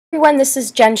Everyone, this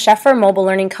is Jen Sheffer, Mobile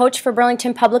Learning Coach for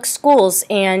Burlington Public Schools,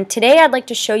 and today I'd like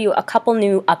to show you a couple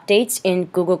new updates in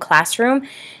Google Classroom.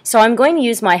 So I'm going to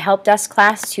use my Help Desk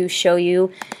class to show you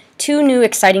two new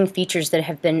exciting features that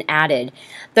have been added.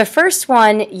 The first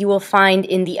one you will find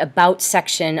in the About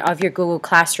section of your Google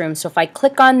Classroom. So if I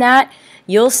click on that,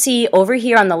 you'll see over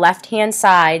here on the left-hand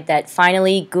side that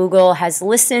finally Google has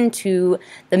listened to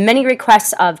the many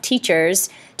requests of teachers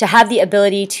to have the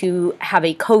ability to have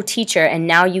a co-teacher, and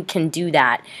now you can do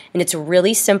that. And it's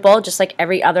really simple, just like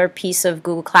every other piece of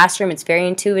Google Classroom. It's very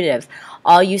intuitive.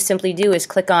 All you simply do is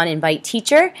click on Invite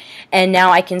Teacher, and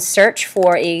now I can search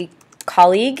for a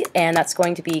colleague, and that's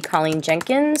going to be Colleen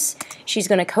Jenkins. She's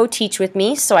going to co-teach with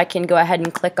me, so I can go ahead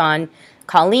and click on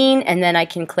Colleen, and then I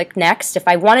can click Next. If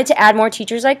I wanted to add more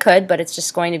teachers, I could, but it's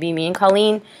just going to be me and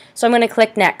Colleen, so I'm going to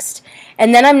click Next.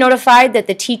 And then I'm notified that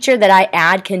the teacher that I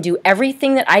add can do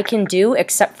everything that I can do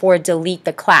except for delete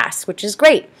the class, which is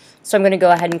great. So I'm going to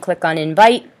go ahead and click on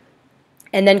Invite,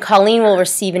 and then Colleen will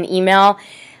receive an email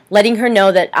letting her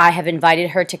know that I have invited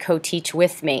her to co-teach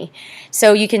with me.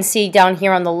 So you can see down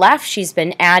here on the left, she's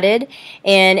been added,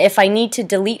 and if I need to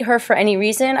delete her for any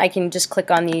reason, I can just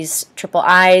click on these triple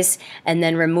I's and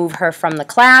then remove her from the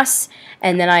class,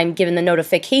 and then I'm given the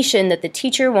notification that the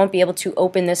teacher won't be able to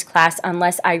open this class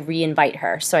unless I re-invite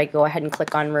her. So I go ahead and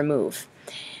click on Remove.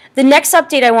 The next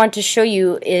update I want to show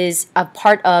you is a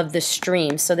part of the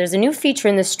stream. So there's a new feature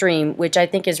in the stream which I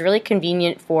think is really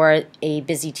convenient for a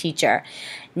busy teacher.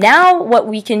 Now what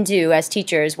we can do as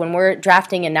teachers when we're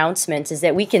drafting announcements is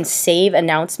that we can save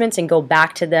announcements and go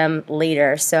back to them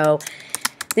later. So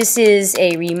this is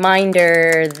a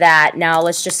reminder that now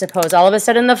let's just suppose all of a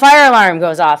sudden the fire alarm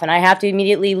goes off and I have to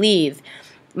immediately leave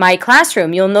my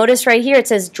classroom. You'll notice right here it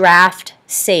says Draft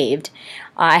Saved.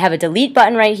 I have a delete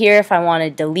button right here if I want to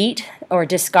delete or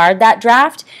discard that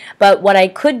draft, but what I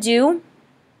could do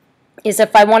is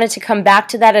if I wanted to come back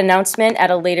to that announcement at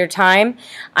a later time,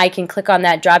 I can click on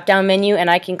that drop-down menu and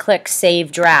I can click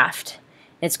Save Draft.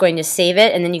 It's going to save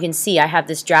it, and then you can see I have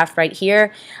this draft right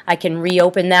here. I can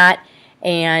reopen that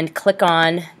and click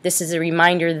on, this is a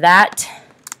reminder that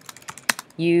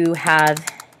you have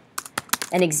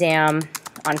an exam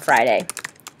on Friday.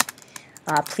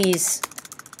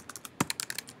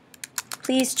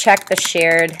 Please check the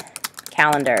shared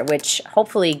calendar, which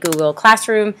hopefully Google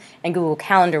Classroom and Google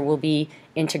Calendar will be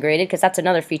integrated, because that's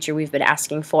another feature we've been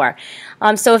asking for.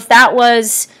 So if that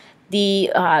was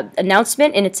the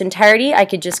announcement in its entirety, I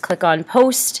could just click on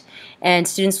Post, and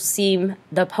students will see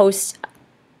the post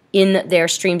in their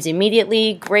streams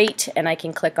immediately. Great, and I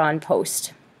can click on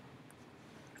Post.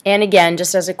 And again,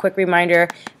 just as a quick reminder,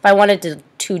 if I wanted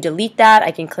to delete that,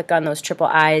 I can click on those triple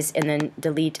I's and then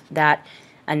delete that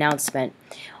announcement.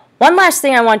 One last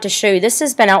thing I want to show you, this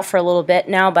has been out for a little bit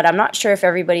now, but I'm not sure if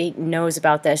everybody knows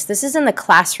about this. This is in the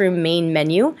Classroom main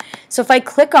menu. So if I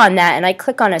click on that and I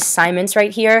click on Assignments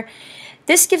right here,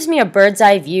 this gives me a bird's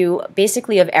eye view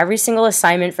basically of every single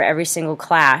assignment for every single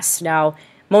class. Now,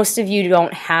 most of you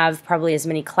don't have probably as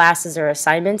many classes or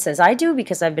assignments as I do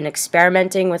because I've been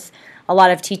experimenting with a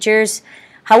lot of teachers.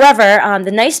 However,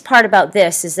 the nice part about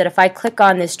this is that if I click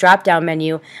on this drop-down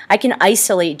menu, I can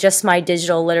isolate just my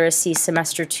Digital Literacy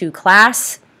Semester 2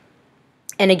 class.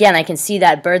 And again, I can see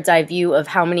that bird's eye view of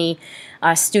how many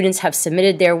students have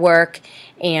submitted their work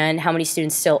and how many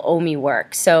students still owe me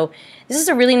work. So this is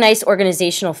a really nice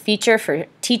organizational feature for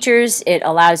teachers. It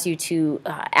allows you to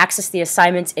access the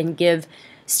assignments and give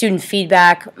student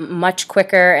feedback much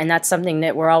quicker, and that's something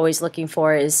that we're always looking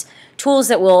for, is tools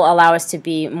that will allow us to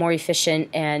be more efficient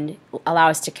and allow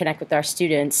us to connect with our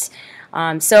students.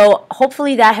 So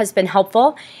hopefully that has been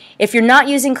helpful. If you're not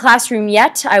using Classroom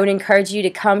yet, I would encourage you to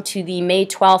come to the May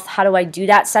 12th How Do I Do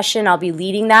That session. I'll be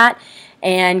leading that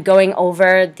and going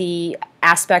over the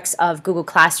aspects of Google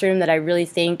Classroom that I really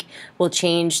think will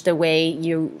change the way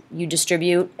you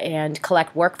distribute and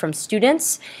collect work from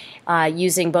students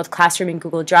using both Classroom and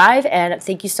Google Drive. And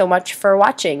thank you so much for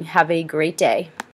watching. Have a great day.